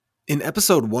In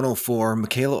episode 104,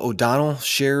 Michaela O'Donnell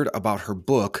shared about her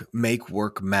book, Make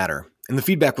Work Matter, and the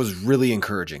feedback was really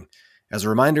encouraging. As a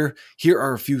reminder, here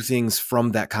are a few things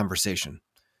from that conversation.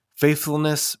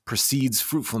 Faithfulness precedes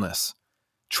fruitfulness.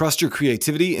 Trust your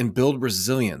creativity and build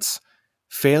resilience.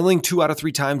 Failing 2 out of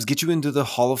 3 times gets you into the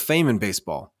Hall of Fame in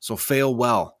baseball, so fail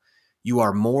well. You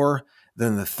are more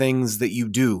than the things that you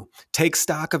do. Take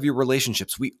stock of your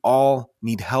relationships. We all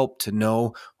need help to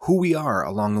know who we are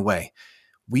along the way.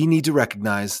 We need to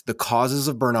recognize the causes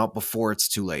of burnout before it's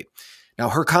too late. Now,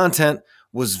 her content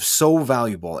was so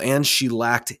valuable and she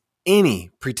lacked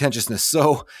any pretentiousness.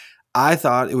 So I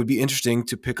thought it would be interesting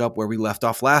to pick up where we left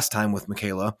off last time with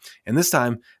Michaela, and this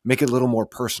time make it a little more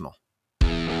personal.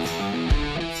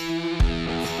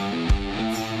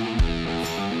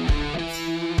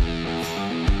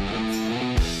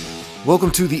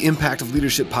 Welcome to the Impact of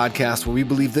Leadership podcast, where we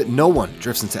believe that no one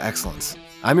drifts into excellence.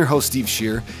 I'm your host, Steve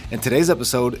Shear, and today's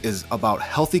episode is about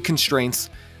healthy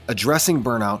constraints, addressing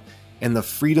burnout, and the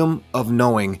freedom of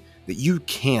knowing that you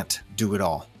can't do it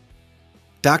all.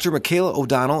 Dr. Michaela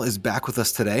O'Donnell is back with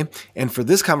us today, and for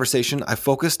this conversation, I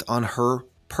focused on her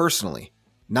personally,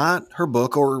 not her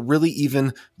book or really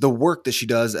even the work that she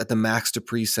does at the Max De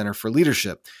Pree Center for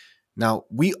Leadership. Now,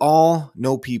 we all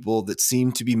know people that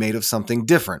seem to be made of something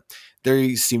different.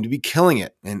 They seem to be killing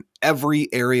it in every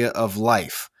area of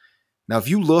life. Now, if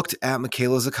you looked at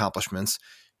Michaela's accomplishments,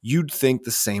 you'd think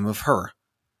the same of her.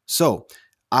 So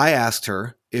I asked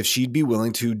her if she'd be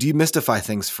willing to demystify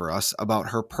things for us about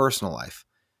her personal life.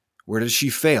 Where did she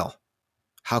fail?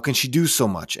 How can she do so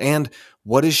much? And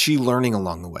what is she learning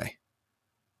along the way?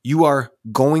 You are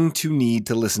going to need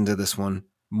to listen to this one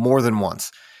more than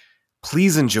once.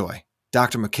 Please enjoy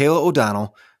Dr. Michaela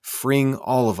O'Donnell freeing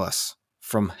all of us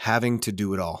from having to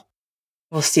do it all.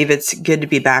 Well, Steve, it's good to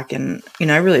be back, and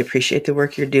I really appreciate the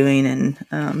work you're doing,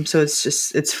 and so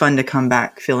it's fun to come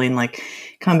back feeling like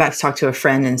come back to talk to a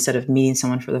friend instead of meeting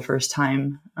someone for the first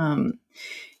time.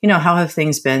 How have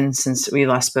things been since we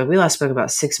last spoke? We last spoke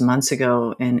about 6 months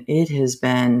ago, and it has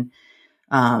been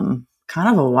kind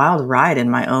of a wild ride in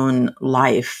my own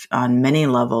life on many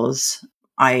levels.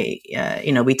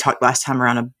 We talked last time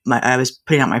around. I was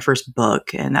putting out my first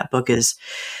book, and that book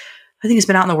I think it's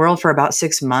been out in the world for about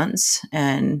 6 months,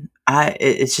 and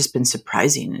it's just been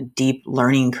surprising, a deep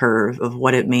learning curve of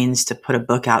what it means to put a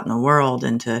book out in the world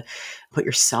and to put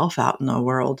yourself out in the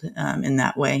world in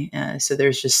that way. So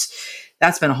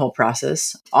that's been a whole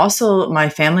process. Also, my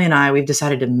family and I, we've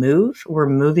decided to move. We're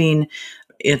moving.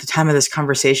 At the time of this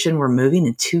conversation, we're moving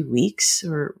in 2 weeks.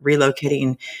 We're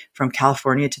relocating from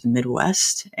California to the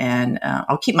Midwest, and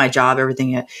I'll keep my job.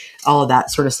 All of that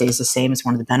sort of stays the same. It's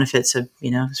one of the benefits of,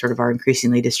 sort of our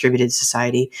increasingly distributed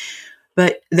society.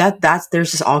 But there's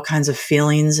just all kinds of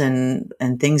feelings and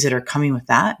things that are coming with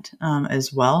that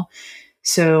as well.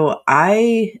 So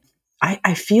I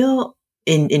feel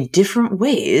in different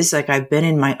ways like I've been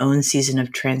in my own season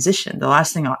of transition. The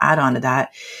last thing I'll add on to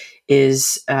that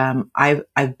is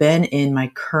I've been in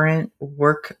my current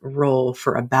work role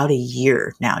for about a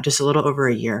year now, just a little over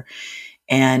a year.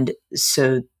 And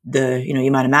so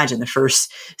you might imagine the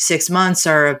first 6 months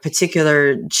are a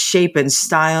particular shape and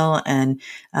style. And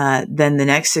then the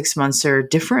next 6 months are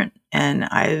different. And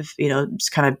I've,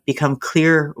 just kind of become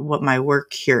clear what my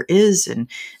work here is, and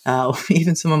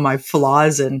even some of my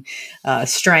flaws and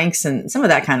strengths and some of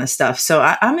that kind of stuff. So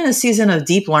I'm in a season of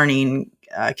deep learning,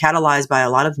 catalyzed by a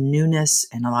lot of newness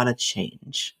and a lot of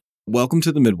change. Welcome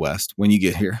to the Midwest when you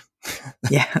get here.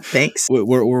 Yeah, thanks.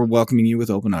 We're welcoming you with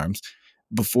open arms.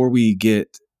 Before we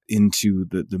get into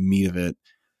the meat of it,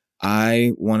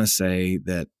 I want to say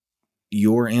that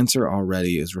your answer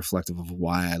already is reflective of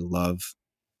why I love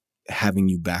having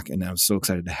you back. And I'm so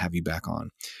excited to have you back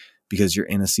on, because you're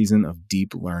in a season of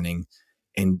deep learning.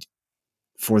 And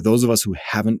for those of us who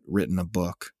haven't written a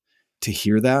book, to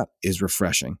hear that is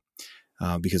refreshing.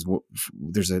 Because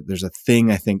there's a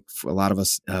thing I think for a lot of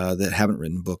us that haven't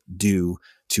written a book do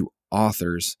to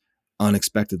authors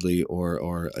unexpectedly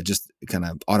or just kind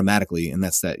of automatically, and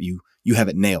that's that you have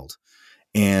it nailed.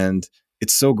 And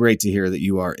it's so great to hear that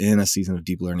you are in a season of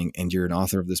deep learning and you're an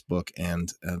author of this book,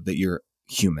 and that you're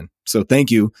human. So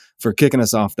thank you for kicking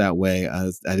us off that way.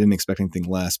 I didn't expect anything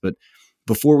less. But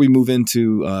before we move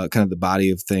into kind of the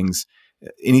body of things,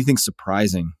 anything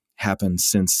surprising happened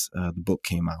since the book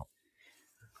came out?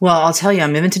 Well, I'll tell you,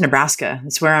 I'm moving to Nebraska.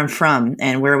 It's where I'm from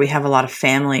and where we have a lot of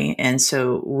family. And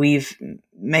so we've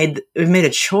made a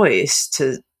choice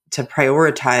to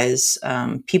prioritize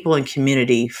people and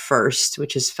community first,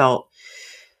 which has felt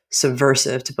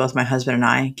subversive to both my husband and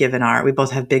I, given we both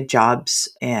have big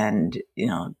jobs, and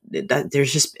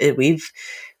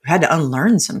had to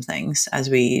unlearn some things as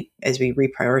we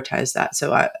reprioritize that.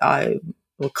 So I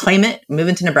will claim it, move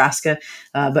into Nebraska.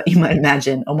 But you might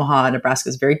imagine Omaha, Nebraska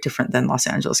is very different than Los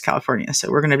Angeles, California.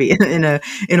 So we're going to be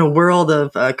in a world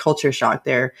of culture shock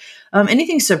there.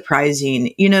 Anything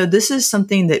surprising? This is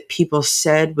something that people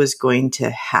said was going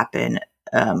to happen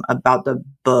about the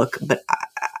book, but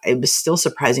it was still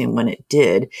surprising when it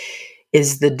did,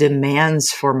 is the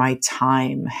demands for my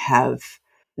time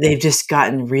they've just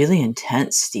gotten really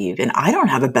intense, Steve. And I don't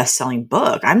have a best-selling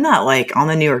book. I'm not like on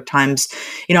the New York Times.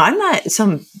 I'm not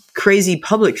some crazy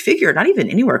public figure, not even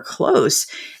anywhere close.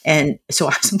 And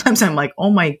so sometimes I'm like, oh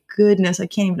my goodness, I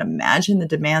can't even imagine the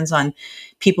demands on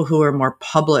people who are more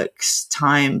public's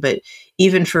time. But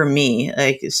even for me,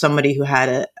 like somebody who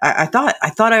had I thought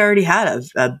I already had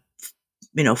a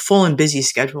full and busy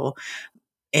schedule.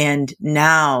 And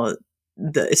now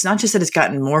it's not just that it's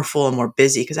gotten more full and more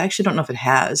busy, because I actually don't know if it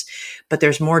has, but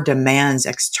there's more demands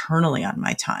externally on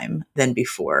my time than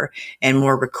before, and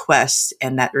more requests.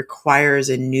 And that requires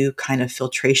a new kind of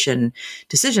filtration,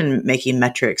 decision-making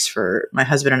metrics for my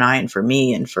husband and I, and for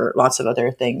me, and for lots of other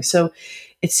things. So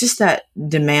it's just that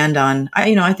demand on,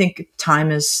 I think time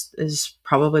is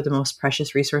probably the most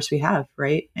precious resource we have.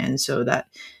 Right. And so that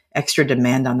extra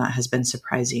demand on that has been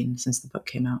surprising since the book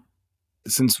came out.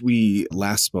 Since we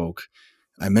last spoke,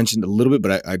 I mentioned a little bit,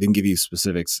 but I didn't give you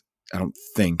specifics, I don't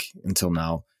think, until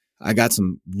now. I got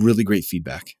some really great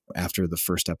feedback after the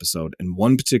first episode. And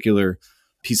one particular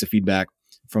piece of feedback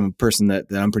from a person that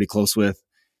I'm pretty close with,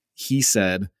 he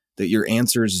said that your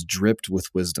answers dripped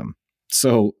with wisdom.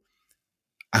 So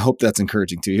I hope that's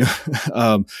encouraging to you.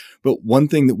 But one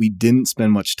thing that we didn't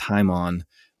spend much time on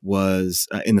was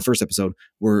in the first episode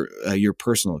were your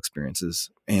personal experiences.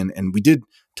 And we did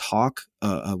talk,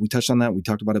 we touched on that, we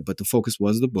talked about it, but the focus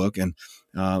was the book, and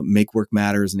Make Work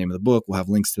Matter is the name of the book. We'll have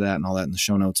links to that and all that in the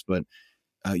show notes. But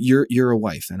you're a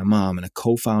wife and a mom and a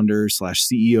co-founder /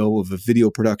 CEO of a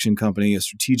video production company, a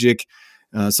strategic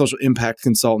social impact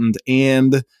consultant,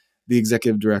 and the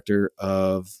executive director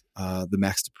of the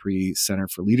Max De Pree Center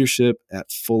for Leadership at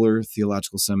Fuller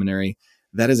Theological Seminary.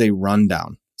 That is a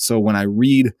rundown. So when I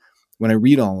read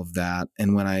all of that,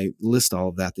 and when I list all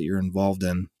of that you're involved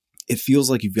in, it feels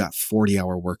like you've got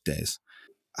 40-hour workdays.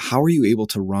 How are you able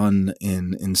to run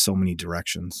in so many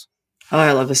directions? Oh,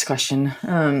 I love this question.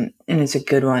 And it's a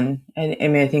good one. I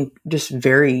mean, I think just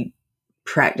very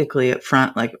practically up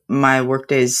front, like my work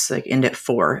days end at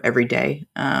 4 every day,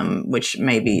 which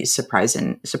may be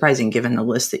surprising given the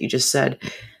list that you just said.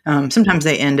 Sometimes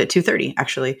they end at 2:30,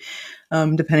 actually,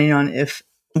 depending on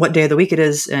what day of the week it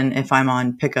is and if I'm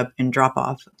on pickup and drop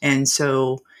off. And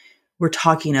so we're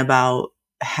talking about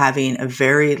having a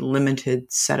very limited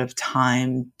set of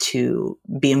time to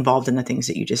be involved in the things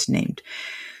that you just named.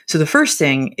 So the first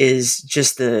thing is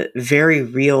just the very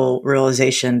real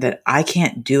realization that I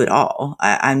can't do it all.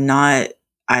 I'm not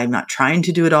trying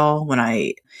to do it all. When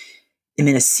I am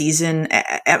in a season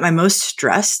at my most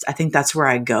stressed, I think that's where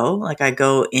I go. Like I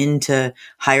go into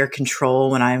higher control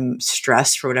when I'm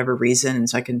stressed for whatever reason. And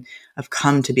so I've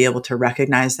come to be able to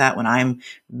recognize that when I'm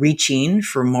reaching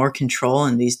for more control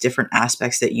in these different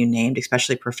aspects that you named,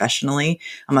 especially professionally,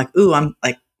 I'm like,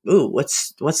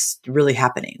 what's really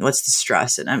happening? What's the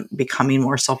stress? And I'm becoming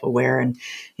more self-aware. And,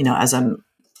 as I'm,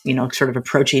 sort of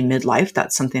approaching midlife,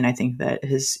 that's something I think that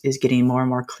is getting more and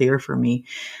more clear for me.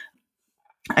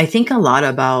 I think a lot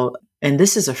about, and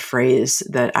this is a phrase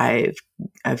that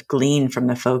I've gleaned from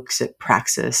the folks at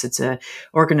Praxis. It's an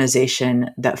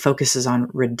organization that focuses on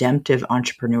redemptive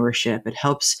entrepreneurship. It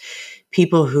helps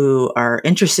people who are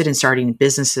interested in starting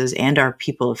businesses and are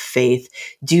people of faith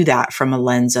do that from a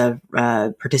lens of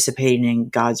participating in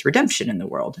God's redemption in the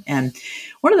world. And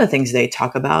one of the things they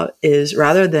talk about is,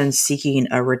 rather than seeking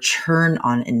a return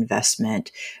on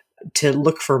investment, to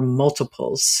look for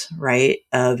multiples, right,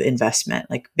 of investment.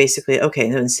 Like basically,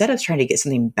 okay, so instead of trying to get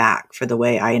something back for the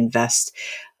way I invest,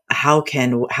 how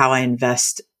I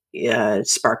invest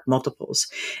spark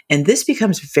multiples? And this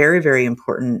becomes very, very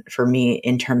important for me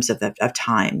in terms of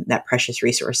time, that precious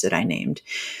resource that I named.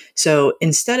 So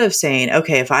instead of saying,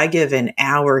 okay, if I give an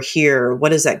hour here,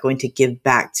 what is that going to give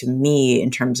back to me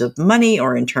in terms of money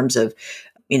or in terms of,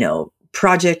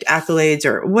 project accolades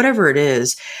or whatever it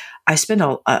is, I spend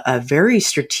a very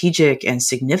strategic and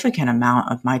significant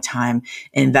amount of my time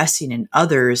investing in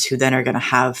others who then are going to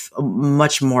have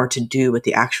much more to do with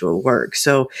the actual work.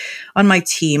 So on my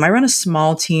team, I run a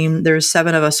small team. There's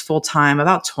 7 of us full-time,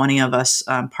 about 20 of us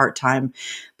part-time,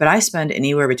 but I spend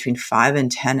anywhere between 5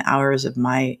 and 10 hours of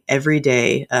my every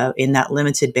day in that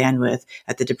limited bandwidth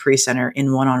at the De Pree Center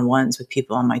in one-on-ones with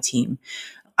people on my team.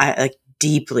 I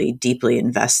deeply, deeply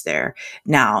invest there.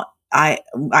 Now,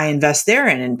 I invest there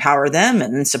and empower them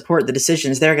and then support the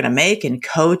decisions they're going to make and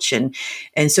coach. And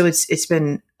so it's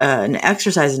been an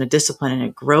exercise and a discipline and a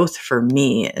growth for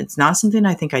me. It's not something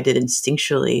I think I did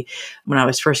instinctually when I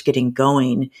was first getting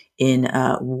going in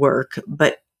work,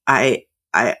 but I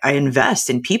invest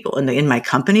in people in my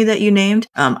company that you named.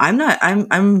 I'm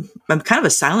kind of a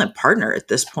silent partner at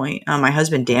this point. My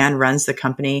husband, Dan, runs the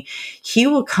company. He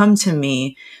will come to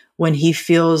me when he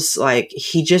feels like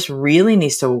he just really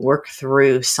needs to work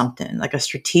through something like a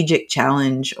strategic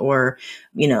challenge or,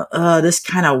 this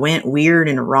kind of went weird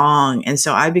and wrong. And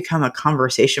so I become a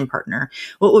conversation partner.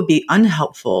 What would be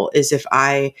unhelpful is if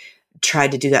I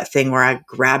tried to do that thing where I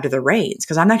grabbed the reins,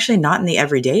 because I'm actually not in the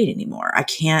everyday anymore. I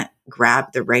can't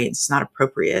grab the reins. It's not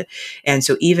appropriate. And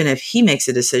so even if he makes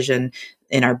a decision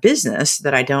in our business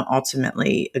that I don't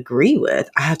ultimately agree with,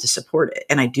 I have to support it.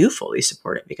 And I do fully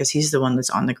support it because he's the one that's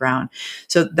on the ground.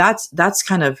 So that's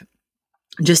kind of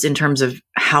just in terms of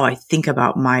how I think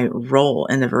about my role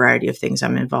in the variety of things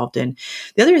I'm involved in.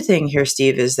 The other thing here,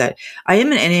 Steve, is that I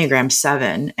am an Enneagram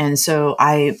 7. And so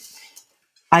I'm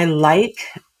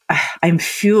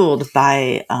fueled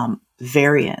by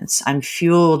variance. I'm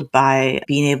fueled by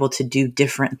being able to do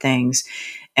different things.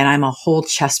 And I'm a whole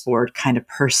chessboard kind of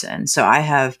person. So I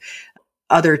have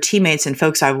other teammates and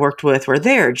folks I've worked with where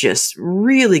they're just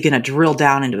really going to drill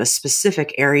down into a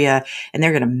specific area and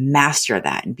they're going to master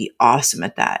that and be awesome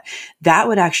at that. That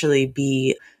would actually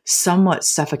be somewhat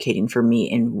suffocating for me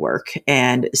in work.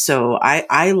 And so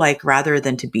I like, rather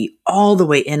than to be all the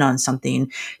way in on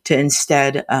something, to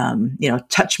instead,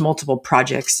 touch multiple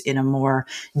projects in a more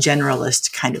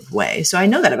generalist kind of way. So I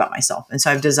know that about myself. And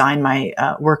so I've designed my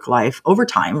work life over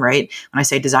time, right? When I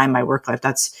say design my work life,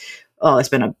 it's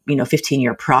been a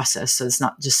 15-year process. So it's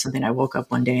not just something I woke up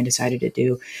one day and decided to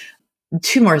do.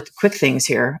 Two more quick things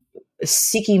here.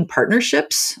 Seeking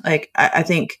partnerships. Like I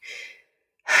think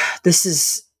this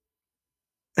is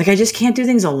like, I just can't do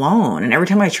things alone. And every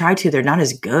time I try to, they're not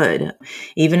as good.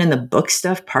 Even in the book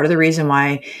stuff, part of the reason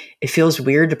why it feels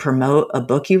weird to promote a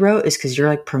book you wrote is because you're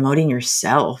like promoting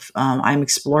yourself. I've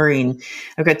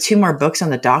got 2 more books on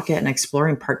the docket and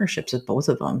exploring partnerships with both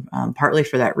of them, partly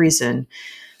for that reason.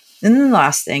 And then the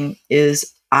last thing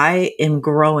is I am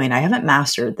growing. I haven't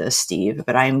mastered this, Steve,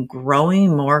 but I am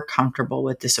growing more comfortable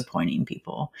with disappointing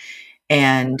people.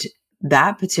 And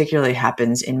that particularly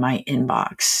happens in my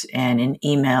inbox and in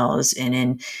emails and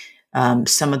in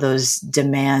some of those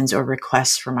demands or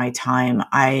requests for my time.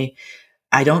 I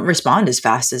don't respond as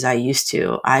fast as I used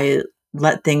to. I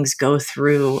let things go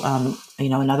through.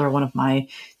 Another one of my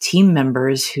team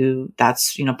members who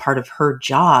that's, part of her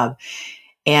job.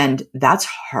 And that's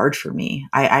hard for me.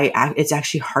 It's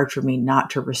actually hard for me not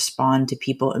to respond to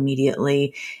people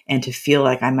immediately and to feel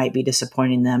like I might be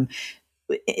disappointing them.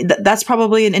 That's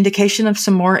probably an indication of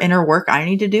some more inner work I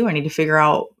need to do. I need to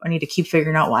keep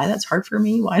figuring out why that's hard for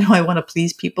me. Why do I want to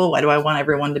please people? Why do I want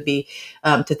everyone to be,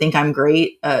 to think I'm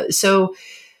great? So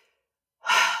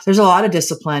there's a lot of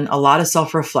discipline, a lot of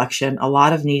self-reflection, a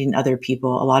lot of needing other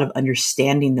people, a lot of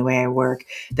understanding the way I work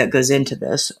that goes into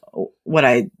this. What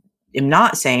I am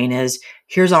not saying is,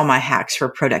 here's all my hacks for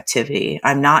productivity.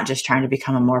 I'm not just trying to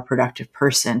become a more productive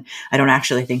person. I don't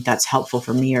actually think that's helpful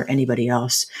for me or anybody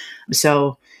else.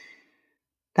 So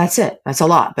that's it. That's a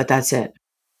lot, but that's it.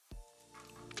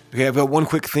 Okay, I've got one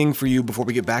quick thing for you before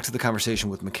we get back to the conversation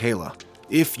with Michaela.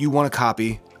 If you want a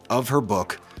copy of her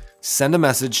book, send a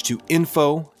message to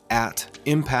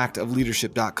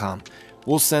info@impactofleadership.com.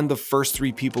 We'll send the first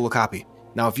 3 people a copy.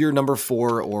 Now, if you're number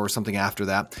 4 or something after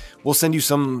that, we'll send you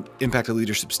some Impact of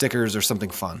Leadership stickers or something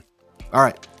fun. All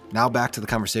right, now back to the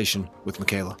conversation with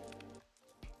Michaela.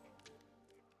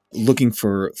 Looking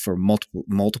for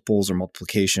multiples or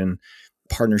multiplication,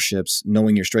 partnerships,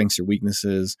 knowing your strengths, your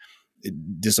weaknesses,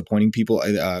 disappointing people.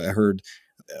 I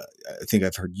think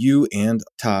I've heard you and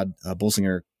Todd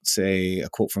Bolsinger say a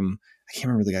quote from, I can't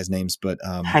remember the guys' names, but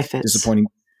disappointing.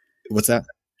 What's that?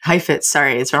 Heifetz.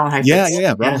 Sorry, it's Ronald Heifetz.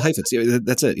 Yeah. Ronald Heifetz. Yeah,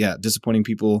 that's it. Yeah. Disappointing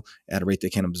people at a rate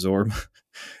they can't absorb.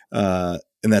 And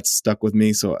that's stuck with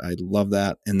me. So I love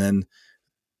that. And then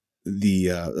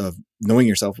the of knowing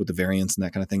yourself with the variance and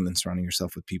that kind of thing, then surrounding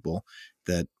yourself with people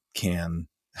that can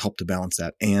help to balance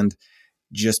that. And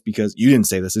just because you didn't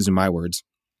say this, these are my words,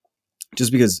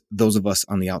 just because those of us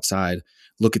on the outside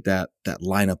look at that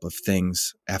lineup of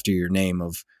things after your name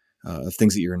of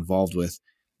things that you're involved with,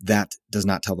 that does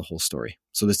not tell the whole story.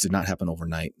 So this did not happen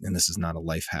overnight, and this is not a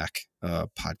life hack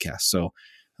podcast. So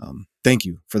thank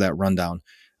you for that rundown.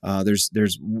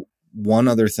 There's one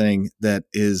other thing that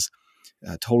is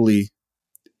totally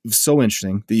so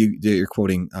interesting that you're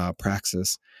quoting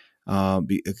Praxis,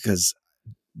 because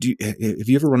have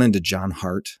you ever run into John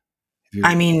Hart?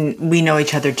 I mean, we know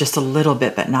each other just a little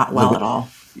bit, but not well at all.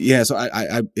 Yeah. So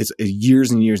it's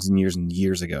years and years and years and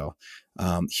years ago.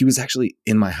 He was actually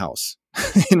in my house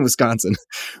in Wisconsin,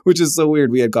 which is so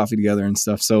weird. We had coffee together and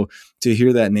stuff. So to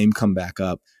hear that name come back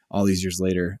up all these years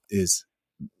later is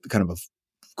kind of a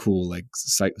cool, like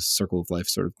circle of life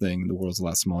sort of thing. The world's a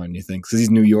lot smaller than you think. Cause he's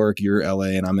New York, you're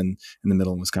LA, and I'm in the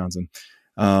middle of Wisconsin.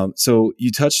 So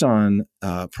you touched on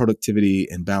productivity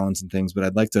and balance and things, but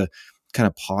I'd like to kind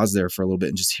of pause there for a little bit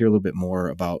and just hear a little bit more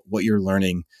about what you're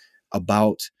learning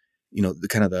about, the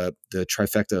kind of the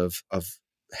trifecta of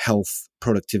health,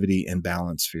 productivity, and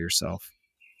balance for yourself.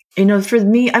 For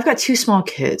me, I've got two small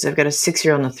kids. I've got a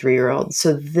 6-year-old and a 3-year-old.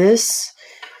 So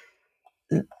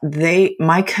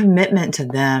my commitment to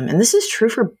them, and this is true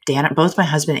for Dan, both my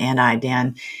husband and I,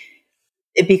 Dan,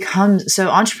 it becomes, so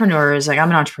entrepreneurs, like I'm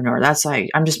an entrepreneur. That's like,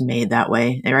 I'm just made that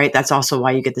way, right? That's also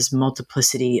why you get this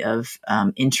multiplicity of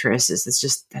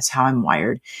interests. That's how I'm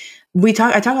wired. I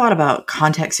talk a lot about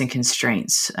context and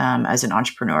constraints as an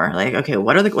entrepreneur. Like, okay,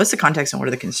 what's the context and what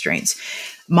are the constraints?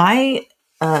 My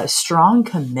strong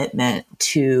commitment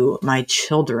to my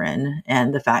children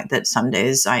and the fact that some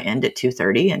days I end at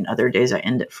 2:30 and other days I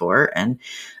end at 4, and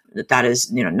that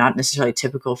is, not necessarily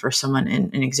typical for someone in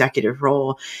an executive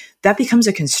role, that becomes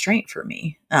a constraint for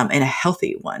me, and a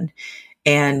healthy one.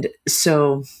 And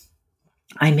so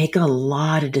I make a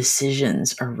lot of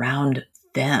decisions around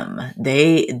them.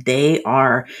 They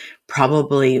are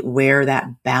probably where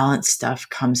that balance stuff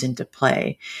comes into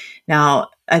play. Now,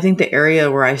 I think the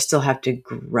area where I still have to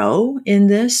grow in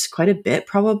this quite a bit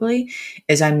probably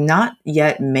is I'm not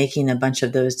yet making a bunch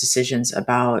of those decisions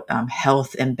about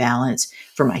health and balance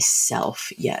for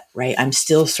myself yet, right? I'm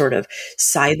still sort of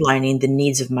sidelining the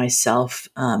needs of myself,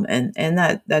 and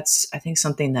that's I think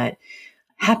something that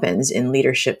happens in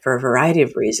leadership for a variety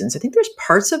of reasons. I think there's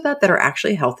parts of that are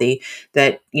actually healthy,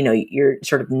 that, you're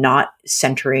sort of not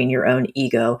centering your own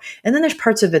ego. And then there's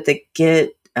parts of it that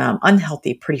get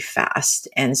unhealthy pretty fast.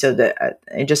 And so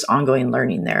just ongoing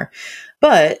learning there.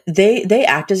 But they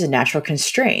act as a natural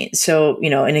constraint. So,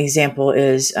 an example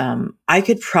is I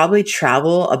could probably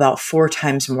travel about 4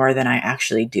 times more than I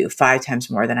actually do, 5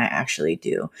 times more than I actually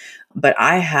do. But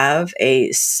I have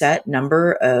a set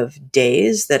number of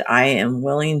days that I am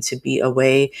willing to be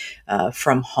away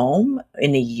from home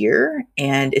in a year.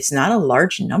 And it's not a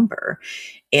large number.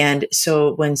 And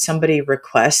so when somebody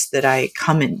requests that I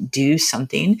come and do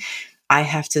something, I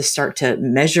have to start to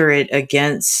measure it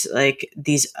against like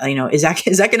these, is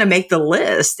that going to make the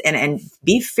list, and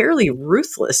be fairly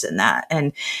ruthless in that.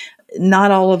 And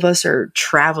not all of us are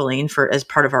traveling as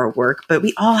part of our work, but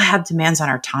we all have demands on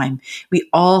our time. We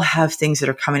all have things that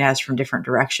are coming at us from different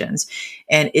directions.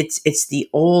 And it's the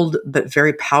old but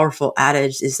very powerful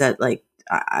adage is that, like,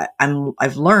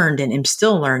 I've learned and am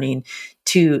still learning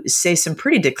to say some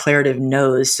pretty declarative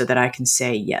no's so that I can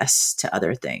say yes to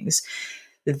other things.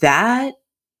 That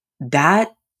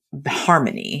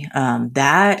harmony,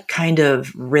 that kind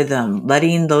of rhythm,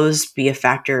 letting those be a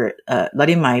factor,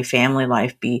 letting my family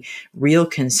life be real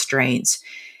constraints,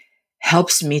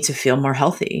 helps me to feel more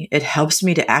healthy. It helps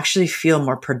me to actually feel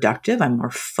more productive. I'm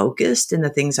more focused in the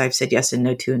things I've said yes and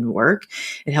no to in work.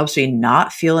 It helps me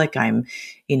not feel like I'm,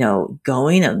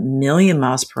 going a million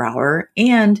miles per hour.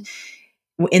 And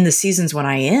in the seasons when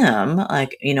I am,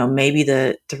 like, maybe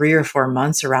the 3 or 4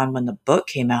 months around when the book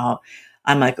came out,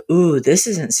 I'm like, ooh, this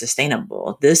isn't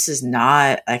sustainable. This is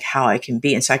not like how I can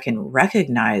be. And so I can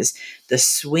recognize the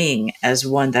swing as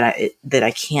one that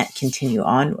I can't continue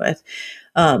on with.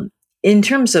 In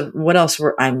terms of what else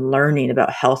I'm learning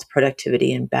about health,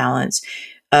 productivity, and balance,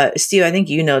 Steve, I think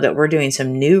that we're doing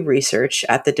some new research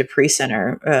at the De Pree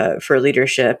Center for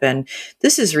leadership. And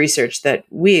this is research that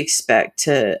we expect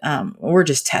to, we're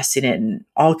just testing it in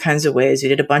all kinds of ways. We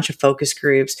did a bunch of focus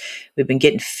groups. We've been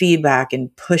getting feedback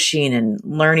and pushing and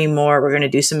learning more. We're going to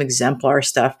do some exemplar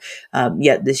stuff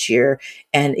yet this year.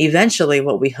 And eventually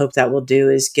what we hope that will do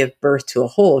is give birth to a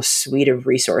whole suite of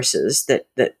resources that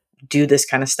do this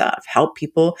kind of stuff, help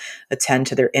people attend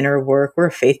to their inner work. We're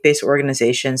a faith-based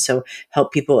organization, so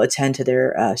help people attend to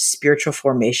their spiritual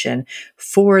formation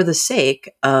for the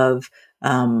sake of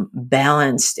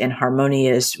balanced and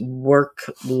harmonious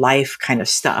work-life kind of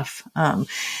stuff. And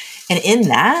in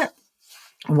that,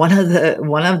 one of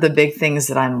the big things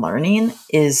that I'm learning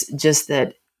is just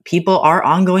that people are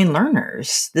ongoing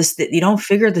learners. That you don't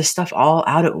figure this stuff all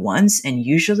out at once. And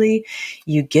usually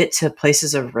you get to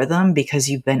places of rhythm because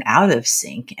you've been out of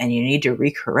sync and you need to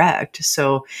recorrect.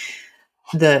 So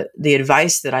the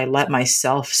advice that I let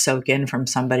myself soak in from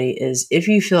somebody is, if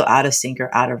you feel out of sync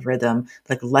or out of rhythm,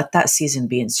 like, let that season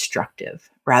be instructive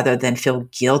rather than feel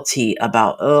guilty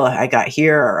about, oh, I got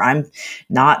here, or I'm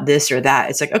not this or that.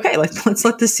 It's like, okay, let's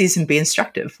let this season be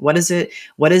instructive. What is it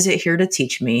here to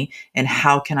teach me, and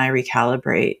how can I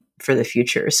recalibrate for the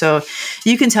future? So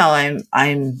you can tell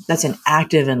I'm that's an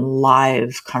active and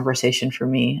live conversation for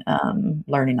me,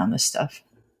 learning on this stuff.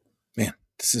 Man,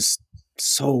 this is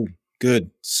so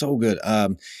good. So good.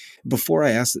 Before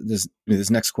I ask this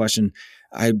next question,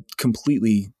 I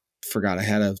completely forgot I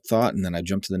had a thought, and then I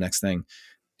jumped to the next thing.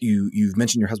 You've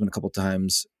mentioned your husband a couple of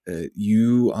times.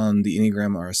 You on the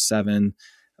Enneagram are a 7.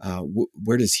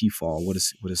 Where does he fall? What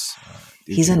is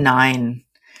He's a 9.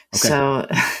 Okay. So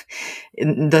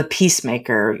the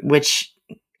peacemaker, which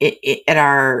at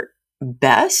our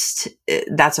best,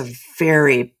 that's a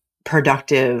very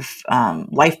productive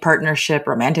life partnership,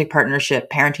 romantic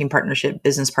partnership, parenting partnership,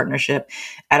 business partnership.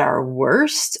 At our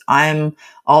worst, I'm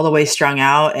all the way strung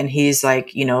out, and he's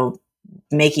like,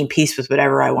 making peace with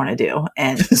whatever I want to do.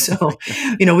 And so,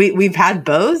 we've had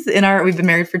both we've been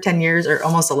married for 10 years, or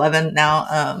almost 11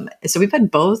 now. So we've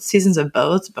had both seasons of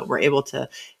both, but we're able to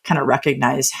kind of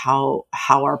recognize how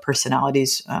our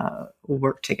personalities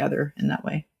work together in that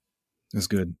way. That's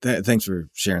good. Thanks for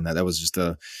sharing that. That was just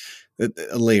a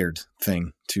layered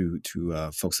thing to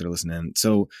folks that are listening.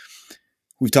 So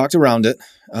we've talked around it.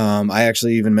 I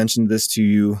actually even mentioned this to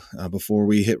you before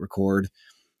we hit record.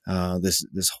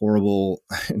 This horrible,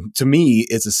 to me,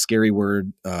 it's a scary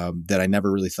word that I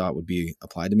never really thought would be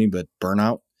applied to me, but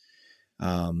burnout.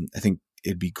 I think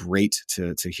it'd be great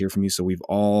to hear from you. So we've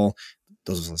all,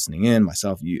 those of us listening in,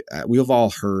 myself, we've all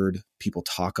heard people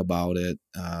talk about it,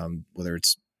 whether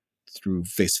it's through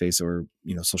face-to-face or,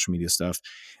 social media stuff.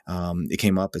 It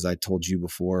came up, as I told you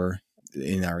before,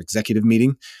 in our executive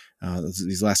meeting.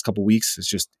 These last couple of weeks, it's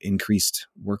just increased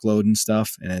workload and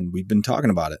stuff. And we've been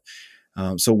talking about it.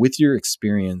 So with your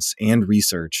experience and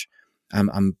research, I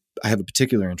have a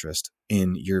particular interest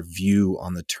in your view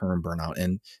on the term burnout.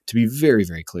 And to be very,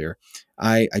 very clear,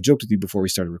 I joked with you before we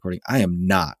started recording, I am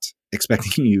not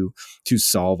expecting you to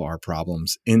solve our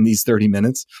problems in these 30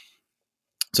 minutes.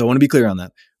 So I want to be clear on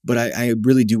that. But I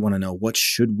really do want to know, what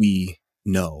should we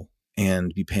know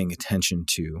and be paying attention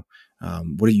to?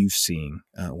 What are you seeing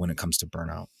when it comes to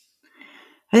burnout?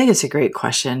 I think it's a great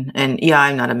question. And yeah,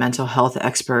 I'm not a mental health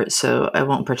expert, so I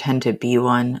won't pretend to be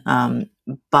one.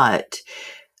 But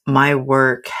my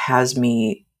work has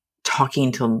me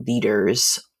talking to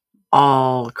leaders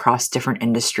all across different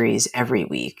industries every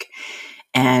week.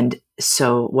 And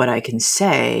so what I can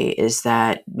say is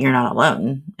that you're not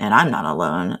alone, and I'm not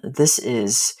alone. This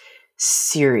is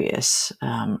serious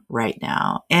right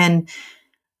now. And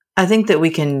I think that we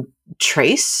can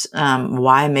trace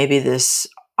why maybe this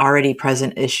already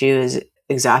present issue is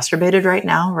exacerbated right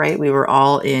now, right? We were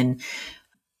all in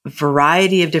a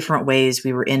variety of different ways.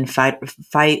 We were in fight,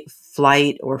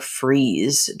 flight, or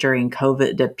freeze during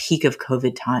COVID, the peak of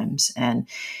COVID times. And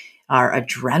our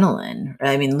adrenaline,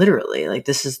 I mean, literally, like,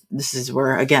 this is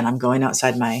where, again, I'm going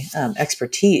outside my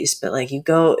expertise, but like,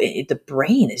 the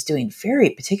brain is doing very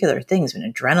particular things when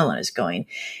adrenaline is going.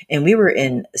 And we were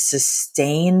in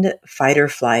sustained fight or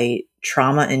flight,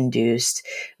 trauma induced,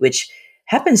 which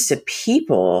happens to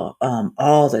people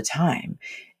all the time.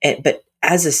 But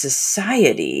as a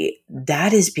society,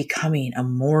 that is becoming a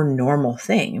more normal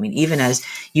thing. I mean, even as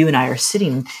you and I are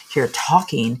sitting here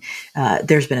talking,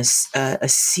 there's been a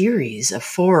series of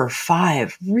 4 or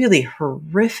 5 really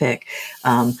horrific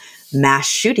mass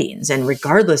shootings. And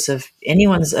regardless of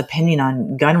anyone's opinion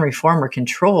on gun reform or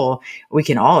control, we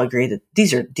can all agree that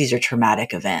these are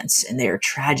traumatic events, and they are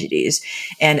tragedies.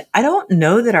 And I don't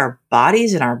know that our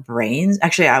bodies and our brains,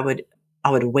 actually, I would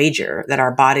wager that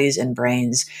our bodies and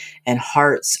brains and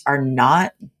hearts are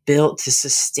not built to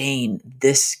sustain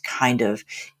this kind of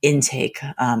intake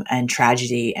and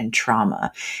tragedy and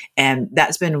trauma. And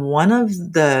that's been one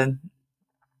of the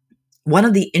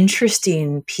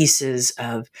interesting pieces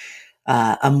of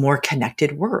a more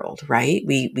connected world, right?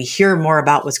 We hear more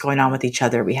about what's going on with each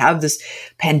other. We have this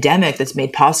pandemic that's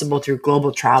made possible through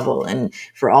global travel, and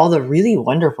for all the really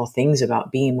wonderful things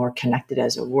about being more connected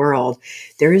as a world,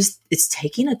 it's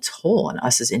taking a toll on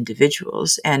us as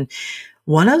individuals. And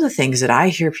one of the things that I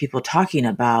hear people talking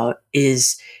about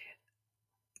is,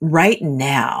 right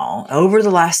now, over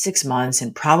the last 6 months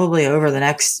and probably over the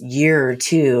next year or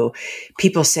two,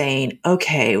 people saying,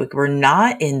 okay, we're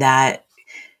not in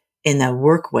the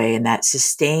work way, in that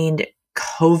sustained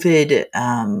COVID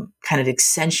kind of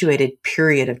accentuated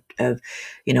period of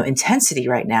intensity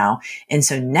right now. And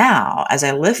so now, as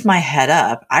I lift my head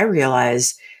up, I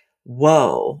realize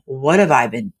whoa, what have I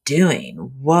been doing?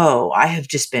 Whoa, I have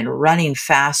just been running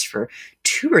fast for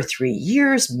 2 or 3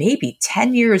 years, maybe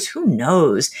 10 years, who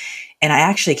knows? And I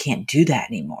actually can't do that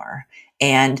anymore.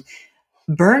 And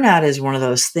burnout is one of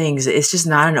those things. It's just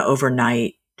not an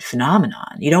overnight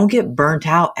phenomenon. You don't get burnt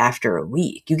out after a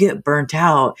week. You get burnt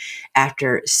out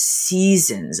after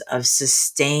seasons of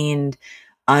sustained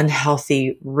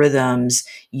unhealthy rhythms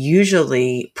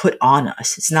usually put on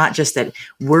us. It's not just that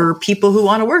we're people who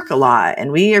want to work a lot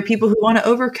and we are people who want to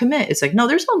overcommit. It's like, no,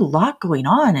 there's a lot going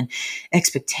on and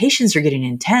expectations are getting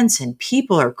intense and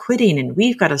people are quitting and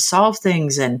we've got to solve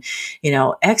things and,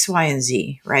 X, Y, and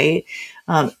Z, right?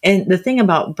 And the thing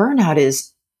about burnout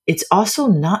is it's also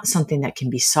not something that can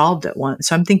be solved at once.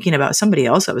 So I'm thinking about somebody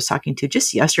else I was talking to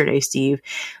just yesterday, Steve,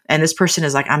 and this person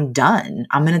is like, I'm done.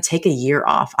 I'm going to take a year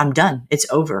off. I'm done. It's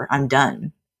over. I'm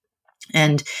done.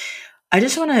 And I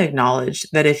just want to acknowledge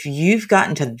that if you've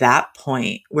gotten to that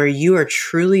point where you are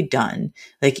truly done,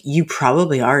 like you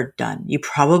probably are done. You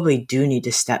probably do need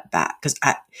to step back because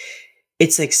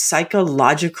it's like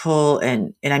psychological.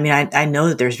 And I mean, I know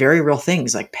that there's very real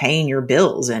things like paying your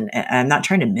bills and I'm not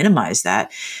trying to minimize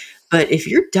that, but if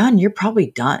you're done, you're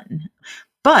probably done.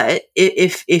 But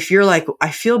if you're like, I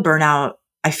feel burnout,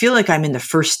 I feel like I'm in the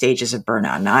first stages of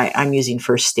burnout, and I'm using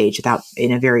first stage without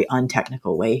in a very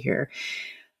untechnical way here.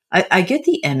 I get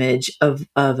the image of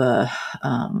a,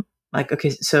 like,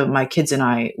 okay, so my kids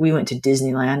and we went to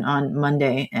Disneyland on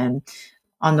Monday, and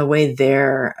on the way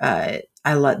there,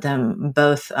 I let them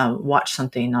both watch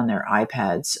something on their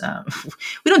iPads.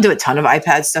 We don't do a ton of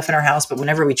iPad stuff in our house, but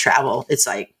whenever we travel, it's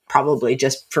like probably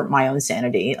just for my own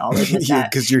sanity. I'll admit Yeah,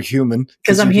 that. because you're human.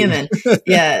 Because I'm human.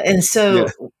 Yeah. And so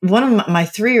one of my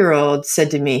 3-year-old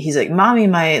said to me, he's like, Mommy,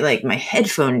 my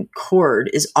headphone cord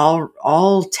is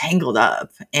all tangled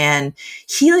up. And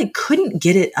he like couldn't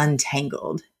get it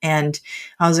untangled. And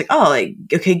I was like, oh, like,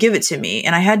 okay, give it to me.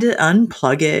 And I had to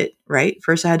unplug it, right?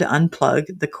 First I had to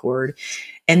unplug the cord.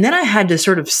 And then I had to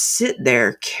sort of sit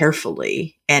there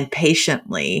carefully and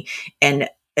patiently and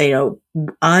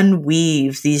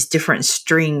unweave these different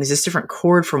strings, this different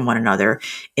cord from one another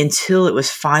until it was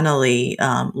finally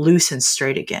loose and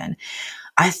straight again.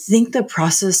 I think the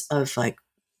process of like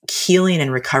healing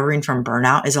and recovering from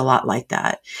burnout is a lot like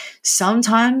that.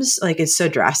 Sometimes like it's so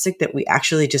drastic that we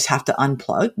actually just have to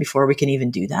unplug before we can even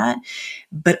do that.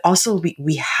 But also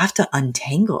we have to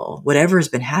untangle whatever has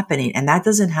been happening. And that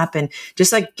doesn't happen,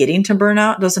 just like getting to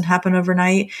burnout doesn't happen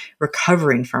overnight.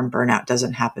 Recovering from burnout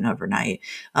doesn't happen overnight.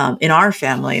 In our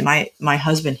family, my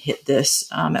husband hit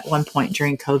this at one point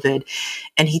during COVID,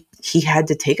 and he had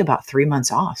to take about 3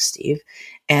 months off, Steve.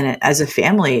 And as a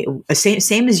family,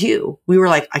 same as you, we were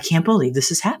like, I can't believe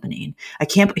this is happening.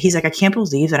 He's like, I can't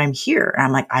believe that I'm here. And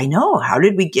I'm like, I know. How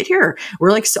did we get here?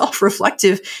 We're like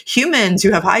self-reflective humans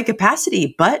who have high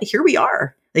capacity, but here we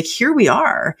are. Like, here we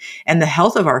are. And the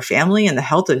health of our family and the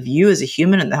health of you as a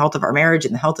human and the health of our marriage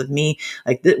and the health of me,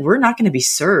 like we're not going to be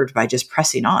served by just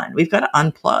pressing on. We've got to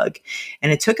unplug.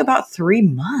 And it took about 3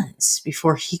 months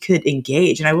before he could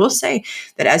engage. And I will say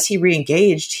that as he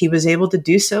re-engaged, he was able to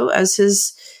do so as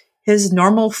his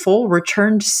normal, full,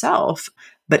 returned self.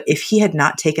 But if he had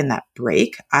not taken that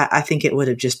break, I think it would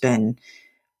have just been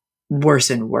worse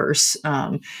and worse.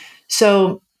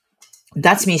 So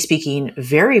that's me speaking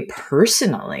very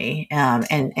personally and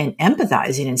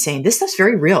empathizing and saying this stuff's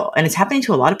very real and it's happening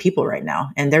to a lot of people right now.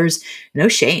 And there's no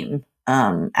shame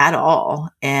at all.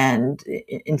 And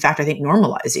in fact, I think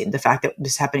normalizing the fact that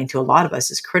this is happening to a lot of us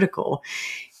is critical.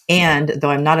 And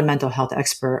though I'm not a mental health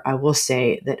expert, I will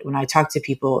say that when I talk to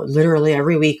people literally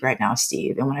every week right now,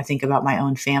 Steve, and when I think about my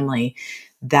own family,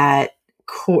 that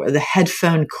the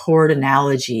headphone cord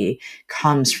analogy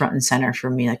comes front and center for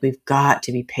me. Like, we've got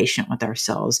to be patient with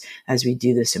ourselves as we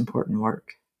do this important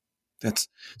work. That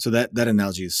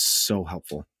analogy is so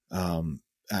helpful. I'm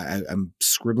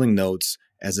scribbling notes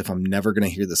as if I'm never going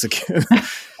to hear this again.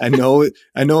 I know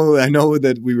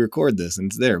that we record this and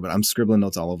it's there, but I'm scribbling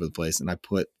notes all over the place. And I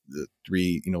put the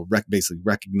 3, basically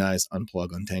recognize, unplug,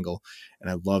 untangle. And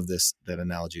I love that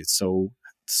analogy. It's so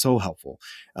helpful.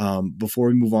 Before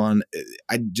we move on,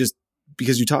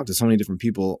 because you talk to so many different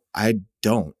people, I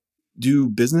don't do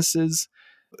businesses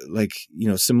like,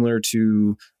 similar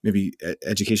to maybe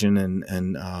education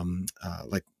and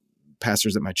like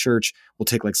pastors at my church will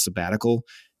take like sabbatical.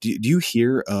 Do you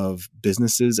hear of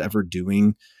businesses ever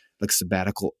doing like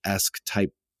sabbatical-esque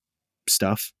type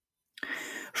stuff?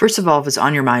 First of all, if it's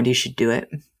on your mind, you should do it.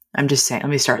 I'm just saying, let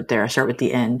me start there. I start with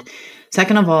the end.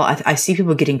 Second of all, I see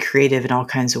people getting creative in all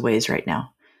kinds of ways right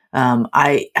now.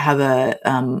 I have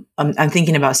I'm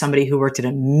thinking about somebody who worked at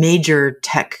a major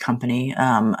tech company,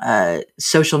 a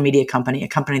social media company, a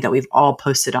company that we've all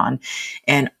posted on.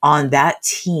 And on that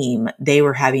team, they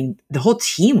were having, the whole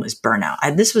team was burnout.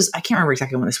 I can't remember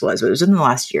exactly when this was, but it was in the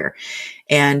last year.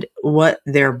 And what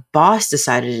their boss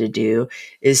decided to do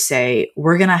is say,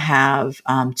 we're going to have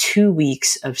 2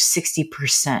 weeks of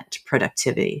 60%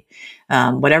 productivity.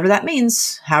 Whatever that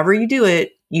means, however you do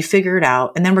it, you figure it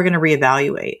out, and then we're going to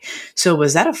reevaluate. So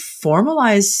was that a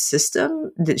formalized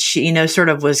system that she, sort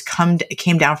of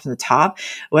came down from the top?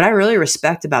 What I really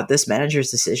respect about this manager's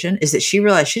decision is that she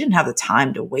realized she didn't have the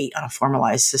time to wait on a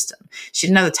formalized system. She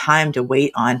didn't have the time to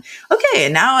wait on, okay,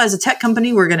 and now as a tech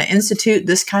company, we're going to institute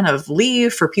this kind of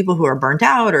leave for people who are burnt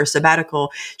out or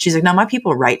sabbatical. She's like, no, my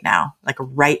people right now,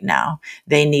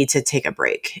 they need to take a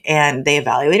break. And they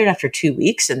evaluated after 2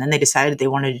 weeks, and then they decided they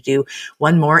wanted to do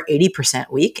one more 80%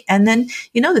 week. And then,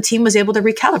 the team was able to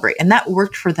recalibrate, and that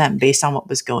worked for them based on what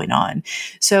was going on.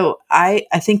 So I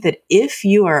think that if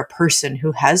you are a person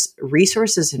who has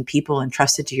resources and people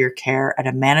entrusted to your care at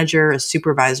a manager, a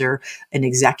supervisor, an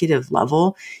executive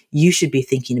level, you should be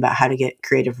thinking about how to get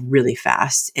creative really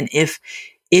fast. And if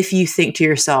you think to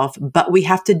yourself, but we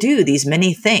have to do these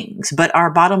many things, but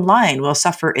our bottom line will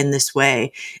suffer in this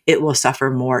way, it will suffer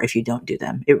more if you don't do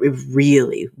them. It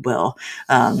really will.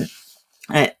 I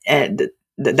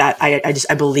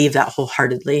believe that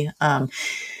wholeheartedly.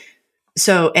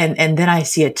 So then I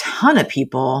see a ton of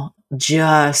people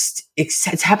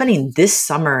it's happening this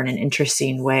summer in an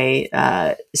interesting way,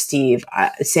 Steve,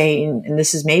 saying, and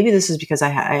this is because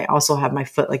I also have my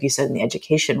foot, like you said, in the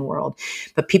education world,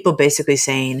 but people basically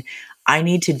saying, I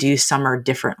need to do summer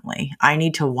differently. I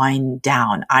need to wind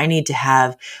down. I need to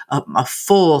have a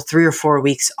full 3 or 4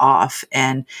 weeks off.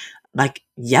 And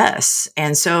yes.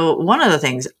 And so one of the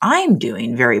things I'm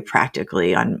doing very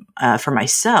practically for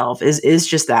myself is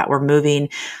just that we're moving.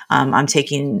 I'm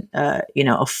taking,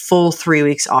 a full 3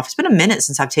 weeks off. It's been a minute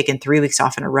since I've taken 3 weeks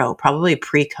off in a row, probably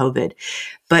pre-COVID.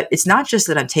 But it's not just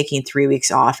that I'm taking 3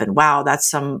 weeks off and wow, that's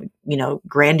some,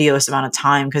 grandiose amount of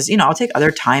time. Cause, I'll take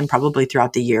other time probably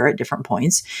throughout the year at different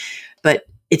points, but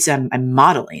I'm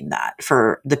modeling that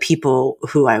for the people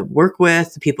who I work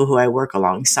with, the people who I work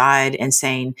alongside, and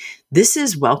saying, this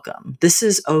is welcome. This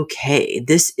is okay.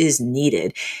 This is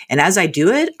needed. And as I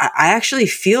do it, I actually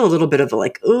feel a little bit of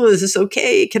oh, is this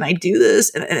okay? Can I do this?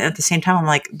 And at the same time, I'm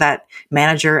like that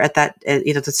manager at that,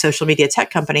 the social media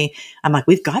tech company. I'm like,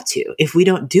 we've got to, if we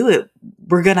don't do it,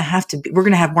 we're going to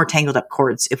have more tangled up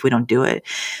cords if we don't do it.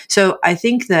 So I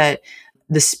think that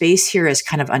the space here is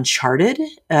kind of uncharted.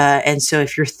 And so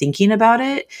if you're thinking about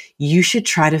it, you should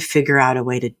try to figure out a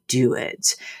way to do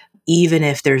it, even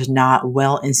if there's not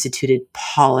well-instituted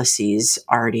policies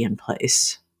already in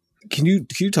place. Can you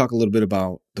talk a little bit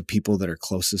about the people that are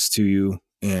closest to you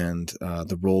and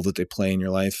the role that they play in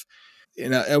your life?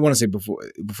 And I want to say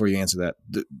before you answer that,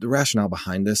 the rationale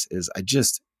behind this is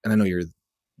and I know you're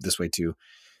this way too,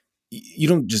 you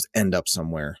don't just end up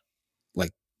somewhere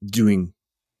doing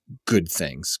good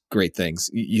things, great things.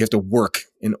 You have to work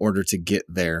in order to get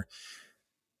there.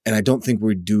 And I don't think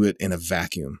we do it in a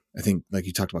vacuum. I think, like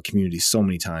you talked about community so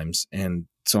many times. And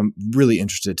so I'm really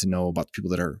interested to know about the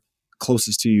people that are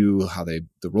closest to you,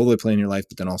 the role they play in your life,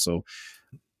 but then also,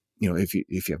 if you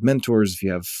have mentors, if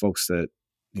you have folks that,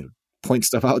 point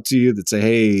stuff out to you that say,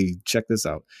 hey, check this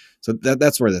out. So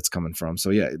that's where that's coming from. So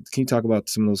yeah, can you talk about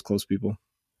some of those close people?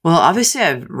 Well, obviously,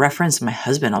 I've referenced my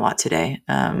husband a lot today,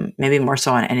 maybe more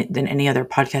so than any other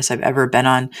podcast I've ever been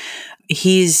on.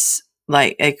 He's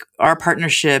our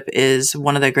partnership is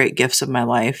one of the great gifts of my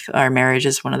life. Our marriage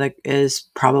is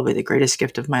probably the greatest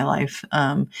gift of my life.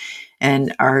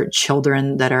 And our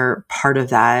children that are part of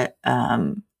that,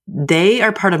 they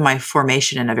are part of my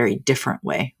formation in a very different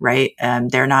way, right?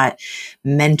 They're not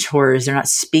mentors. They're not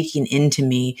speaking into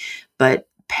me, but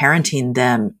parenting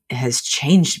them has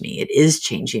changed me. It is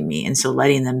changing me. And so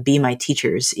letting them be my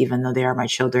teachers, even though they are my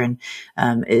children,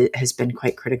 it has been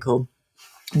quite critical.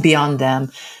 Beyond them,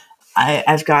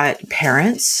 I've got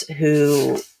parents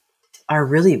who are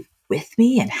really with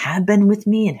me and have been with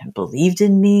me and have believed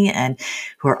in me and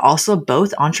who are also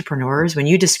both entrepreneurs. When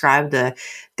you describe the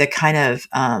kind of,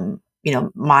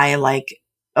 my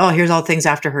oh, here's all things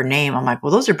after her name. I'm like,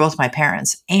 well, those are both my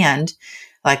parents. And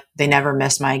they never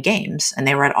missed my games and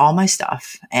they read all my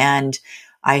stuff. And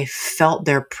I felt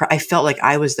like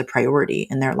I was the priority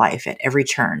in their life at every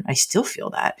turn. I still feel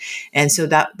that. And so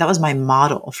that was my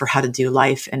model for how to do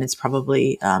life. And it's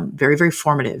probably very, very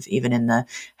formative, even in the,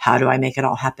 how do I make it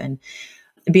all happen?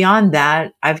 Beyond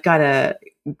that, I've got a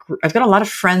I've got a lot of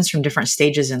friends from different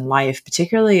stages in life.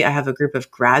 Particularly, I have a group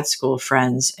of grad school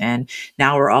friends, and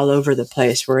now we're all over the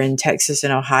place. We're in Texas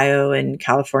and Ohio and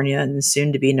California and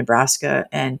soon to be Nebraska.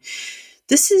 And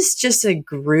this is just a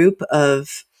group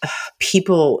of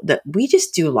people that we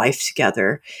just do life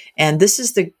together. And this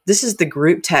is the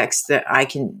group text that I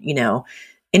can,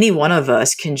 any one of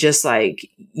us can just like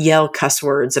yell cuss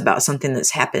words about something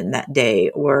that's happened that day,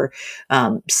 or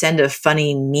send a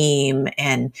funny meme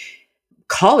and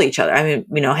call each other. I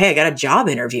mean, hey, I got a job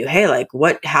interview. Hey, like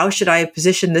how should I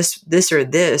position this or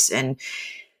this? And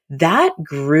that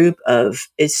group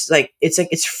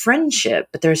it's friendship,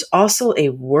 but there's also a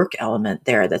work element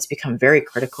there that's become very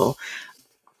critical.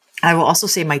 I will also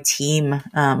say my team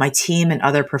and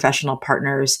other professional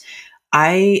partners,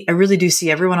 I really do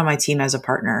see everyone on my team as a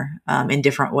partner in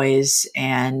different ways.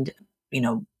 And,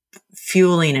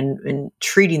 fueling and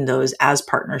treating those as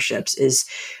partnerships is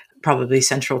probably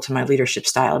central to my leadership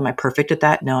style. Am I perfect at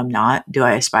that? No, I'm not. Do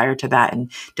I aspire to that?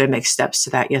 And do I make steps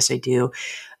to that? Yes, I do.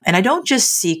 And I don't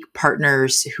just seek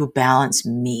partners who balance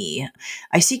me.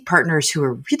 I seek partners who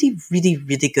are really, really,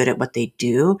 really good at what they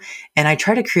do. And I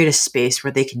try to create a space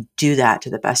where they can do that to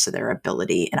the best of their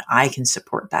ability. And I can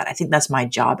support that. I think that's my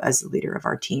job as the leader of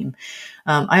our team.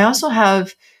 I also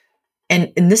have,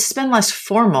 and this has been less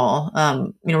formal.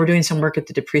 We're doing some work at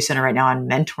the De Pree Center right now on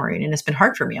mentoring, and it's been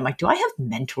hard for me. I'm like, do I have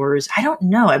mentors? I don't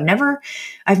know. I've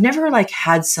never like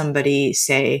had somebody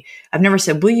say, I've never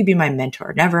said, will you be my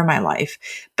mentor? Never in my life.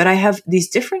 But I have these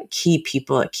different key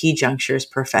people at key junctures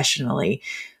professionally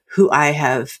who I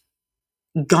have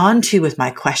gone to with my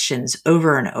questions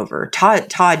over and over.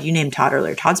 Todd, you named Todd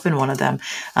earlier. Todd's been one of them,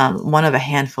 one of a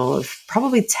handful of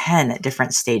probably 10 at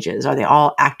different stages. Are they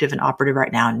all active and operative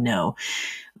right now? No.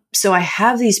 So I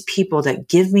have these people that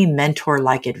give me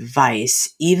mentor-like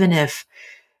advice, even if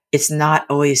it's not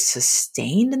always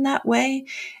sustained in that way.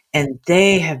 And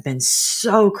they have been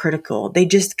so critical. They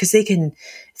just, because they can,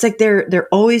 it's like they're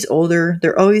always older,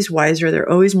 they're always wiser, they're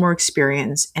always more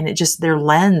experienced. And it just, their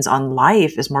lens on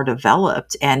life is more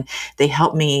developed. And they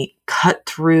help me cut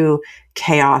through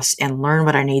chaos and learn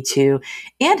what I need to,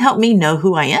 and help me know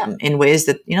who I am in ways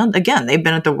that, again, they've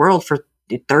been at the world for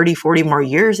 30, 40 more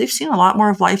years. They've seen a lot more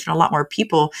of life and a lot more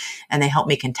people, and they help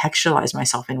me contextualize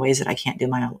myself in ways that I can't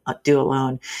do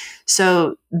alone.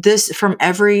 So this, from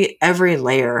every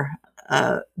layer,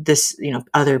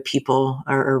 other people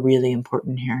are really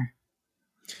important here.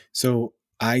 So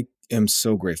I am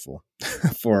so grateful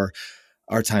for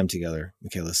our time together,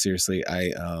 Michaela. Seriously,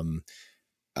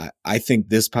 I think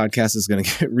this podcast is going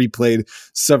to get replayed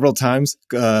several times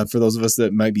for those of us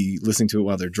that might be listening to it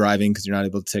while they're driving because you're not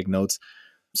able to take notes.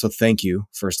 So thank you,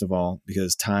 first of all,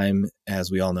 because time,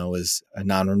 as we all know, is a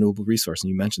non-renewable resource. And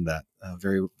you mentioned that, a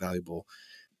very valuable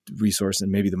resource, and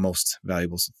maybe the most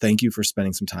valuable. So thank you for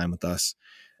spending some time with us.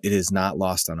 It is not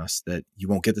lost on us that you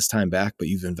won't get this time back, but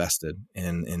you've invested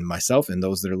in myself and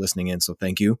those that are listening in. So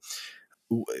thank you.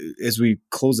 As we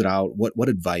close it out, what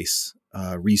advice,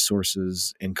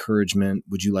 resources, encouragement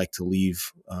would you like to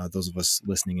leave those of us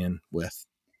listening in with?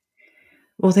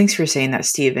 Well, thanks for saying that,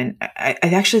 Steve. And I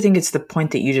actually think it's the point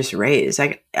that you just raised.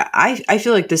 I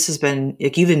feel like this has been,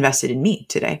 like, you've invested in me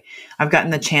today. I've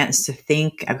gotten the chance to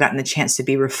think. I've gotten the chance to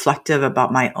be reflective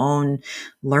about my own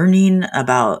learning,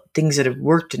 about things that have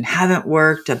worked and haven't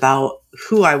worked, about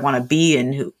who I want to be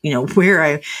and who, where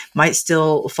I might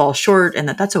still fall short, and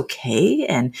that's okay.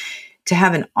 And to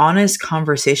have an honest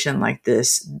conversation like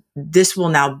this will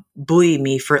now buoy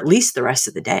me for at least the rest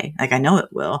of the day. Like, I know it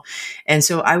will. And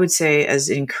so I would say, as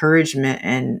encouragement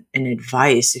and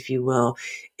advice, if you will,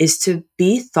 is to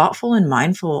be thoughtful and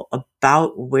mindful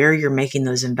about where you're making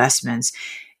those investments,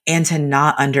 and to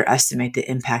not underestimate the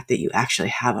impact that you actually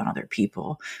have on other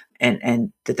people.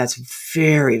 And that's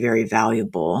very, very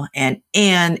valuable and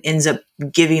ends up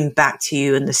giving back to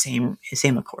you in the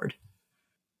same accord.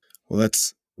 Well,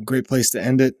 that's a great place to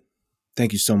end it.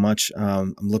 Thank you so much.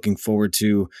 I'm looking forward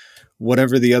to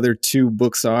whatever the other two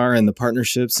books are and the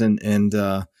partnerships, and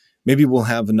maybe we'll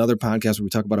have another podcast where we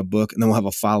talk about a book, and then we'll have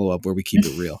a follow-up where we keep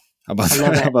it real. How about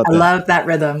that? How about that? I love that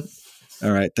rhythm.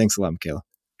 All right. Thanks a lot, Michaela.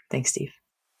 Thanks, Steve.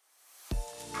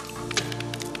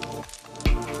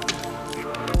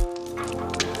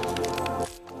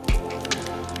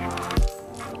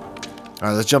 All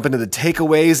right, let's jump into the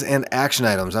takeaways and action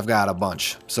items. I've got a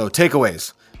bunch. So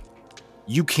takeaways.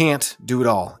 You can't do it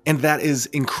all, and that is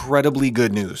incredibly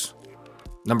good news.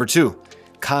 Number 2,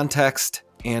 context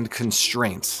and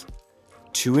constraints.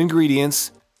 2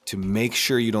 ingredients to make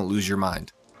sure you don't lose your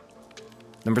mind.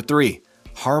 Number 3,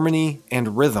 harmony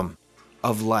and rhythm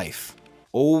of life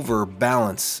over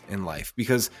balance in life,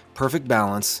 because perfect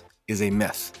balance is a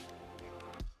myth.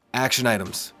 Action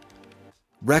items.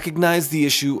 Recognize the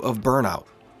issue of burnout.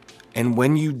 And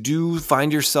when you do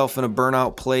find yourself in a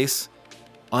burnout place,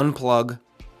 unplug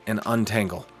and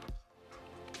untangle.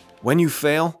 When you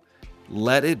fail,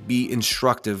 let it be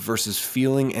instructive versus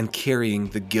feeling and carrying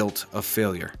the guilt of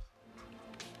failure.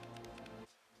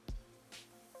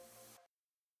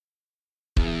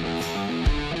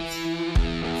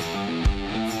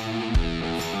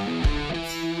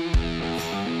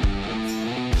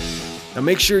 Now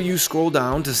make sure you scroll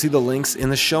down to see the links in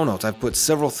the show notes. I've put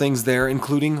several things there,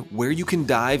 including where you can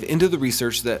dive into the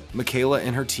research that Michaela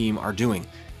and her team are doing.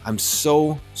 I'm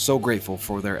so grateful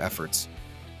for their efforts.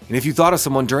 And if you thought of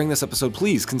someone during this episode,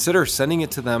 please consider sending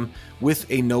it to them with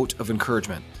a note of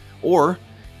encouragement. Or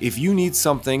if you need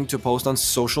something to post on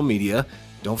social media,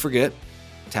 don't forget,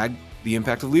 tag the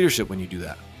Impact of Leadership when you do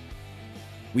that.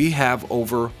 We have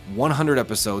over 100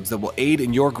 episodes that will aid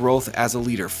in your growth as a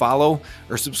leader. Follow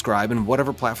or subscribe in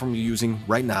whatever platform you're using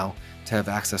right now to have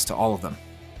access to all of them.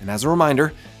 And as a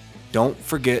reminder, don't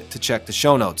forget to check the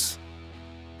show notes.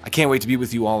 I can't wait to be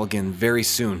with you all again very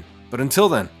soon. But until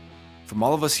then, from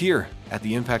all of us here at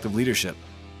the Impact of Leadership,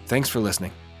 thanks for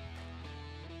listening.